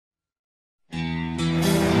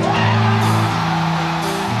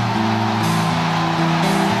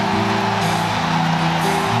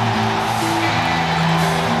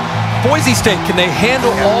Boise State, can they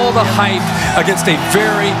handle all the hype against a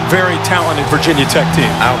very, very talented Virginia Tech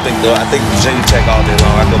team? I don't think so. I think Virginia Tech all day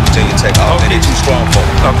long. I go Virginia Tech all day. They're too strong for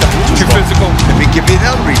them. Okay. Too physical. Let me give you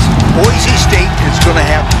another reason. Boise State is going to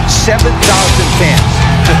have 7,000 fans.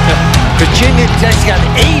 Virginia Tech's got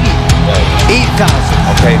 80,000.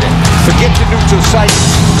 Okay, then. Forget the neutral site.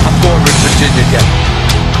 I'm going with Virginia Tech.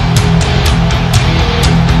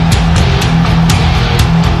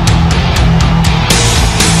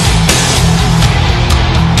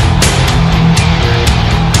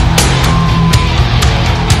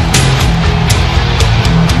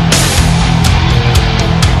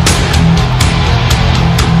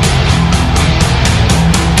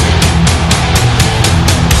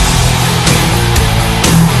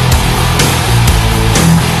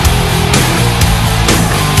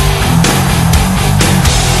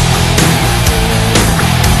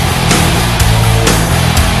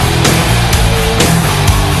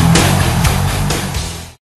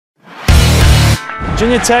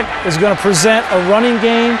 Virginia Tech is going to present a running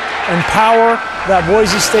game and power that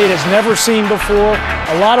Boise State has never seen before.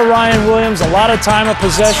 A lot of Ryan Williams, a lot of time of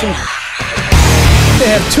possession. They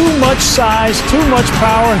have too much size, too much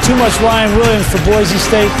power, and too much Ryan Williams for Boise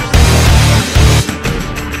State.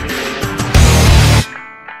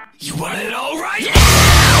 You want it all right?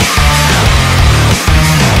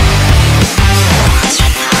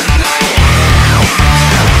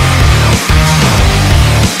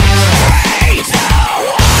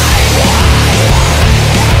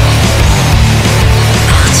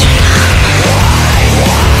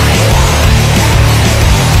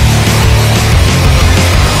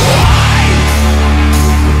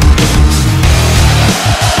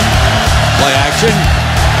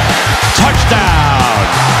 Touchdown!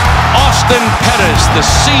 Austin Pettis, the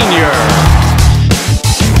senior.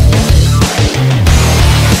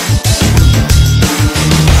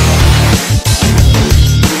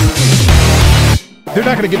 They're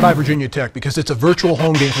not going to get by Virginia Tech because it's a virtual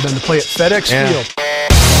home game for them to play at FedEx Field.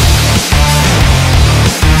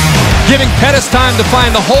 Giving Pettis time to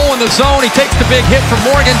find the hole in the zone. He takes the big hit from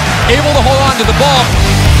Morgan, able to hold on to the ball.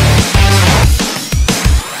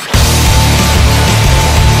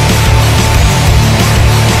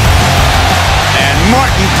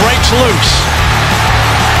 Martin breaks loose.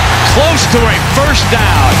 Close to a first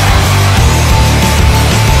down.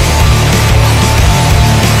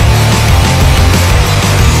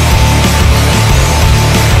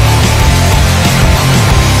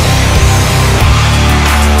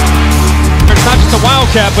 It's not just a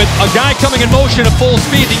wildcat, but a guy coming in motion at full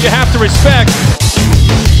speed that you have to respect.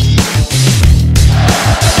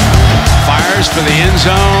 Fires for the end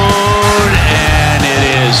zone, and it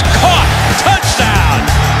is caught. Touchdown!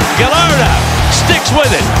 Gallarda sticks with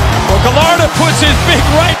it. Well, Gallarda puts his big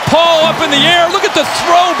right paw up in the air. Look at the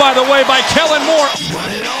throw, by the way, by Kellen Moore.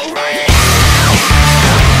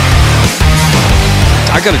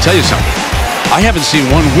 I got to tell you something. I haven't seen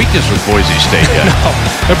one weakness with Boise State yet. No,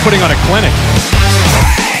 they're putting on a clinic.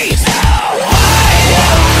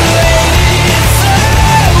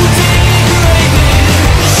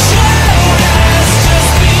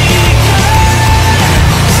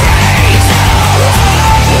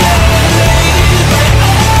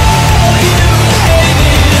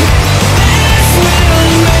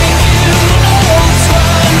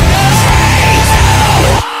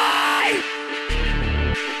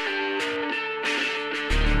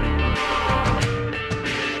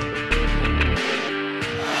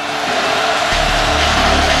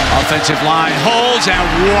 Offensive line holds, and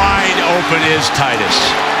wide open is Titus.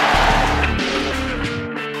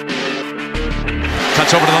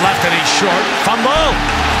 Cuts over to the left, and he's short. Fumble.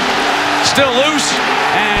 Still loose,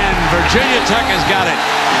 and Virginia Tech has got it.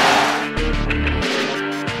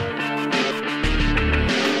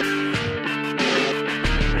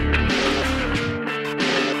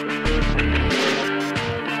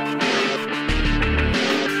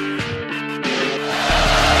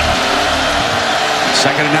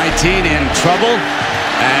 Second and 19, in trouble,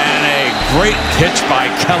 and a great pitch by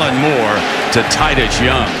Kellen Moore to Titus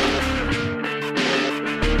Young.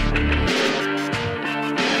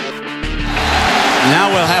 Now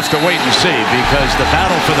we'll have to wait and see, because the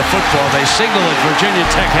battle for the football, they signal that Virginia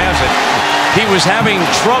Tech has it. He was having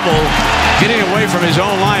trouble getting away from his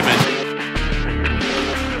own lineman.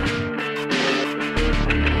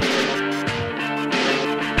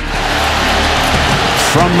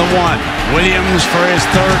 From the one, Williams for his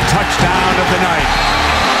third touchdown of the night.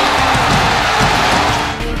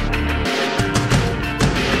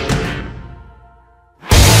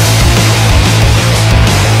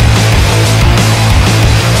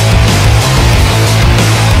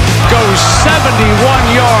 Goes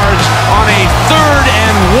 71 yards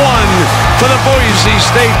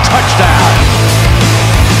touchdown.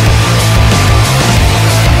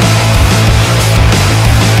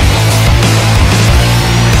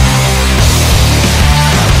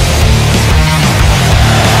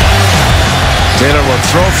 Taylor will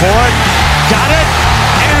throw for it. Got it.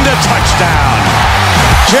 And a touchdown.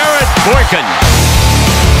 Jared Boykin.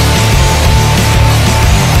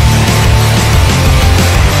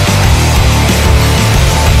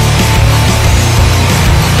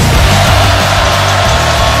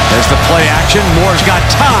 There's the play action. Moore's got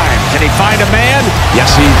time. Can he find a man?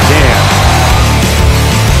 Yes, he can.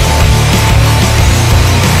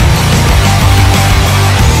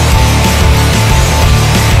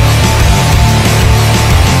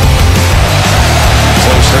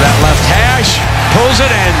 To that left hash, pulls it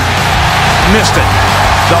and missed it.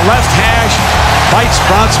 The left hash bites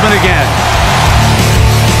Bronzman again.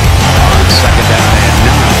 On second down and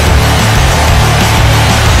 9.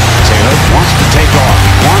 Taylor wants to take off,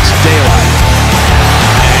 wants daylight.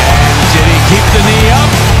 And did he keep the knee up?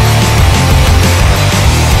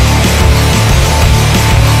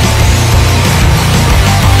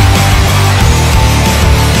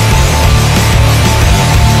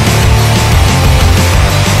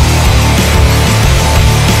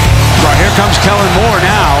 Here comes Kellen Moore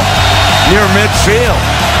now, near midfield.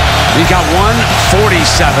 He got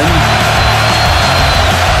 147.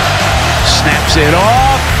 Snaps it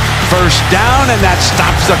off. First down, and that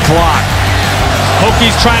stops the clock.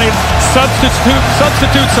 Hokies trying to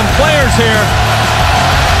substitute some players here.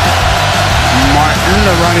 Martin,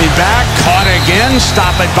 the running back, caught again.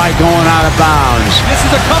 Stop it by going out of bounds. This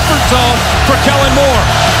is a comfort zone for Kellen Moore.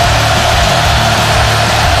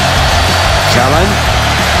 Kellen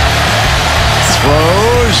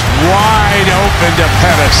throws wide open to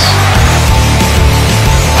Pettis.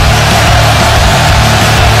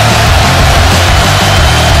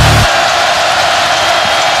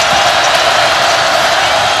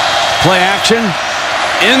 Play action.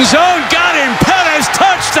 End zone. Got him. Pettis.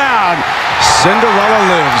 Touchdown. Cinderella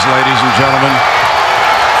lives, ladies and gentlemen.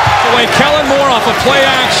 The way Kellen Moore off of play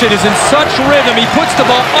action is in such rhythm. He puts the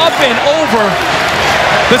ball up and over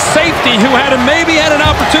the safety who maybe had an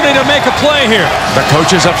opportunity to make a play here. The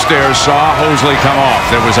coaches upstairs saw Hosley come off.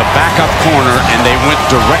 There was a backup corner, and they went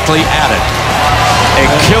directly at it. A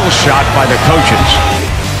kill shot by the coaches.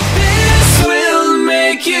 This will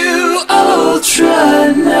make you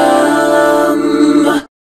ultra numb.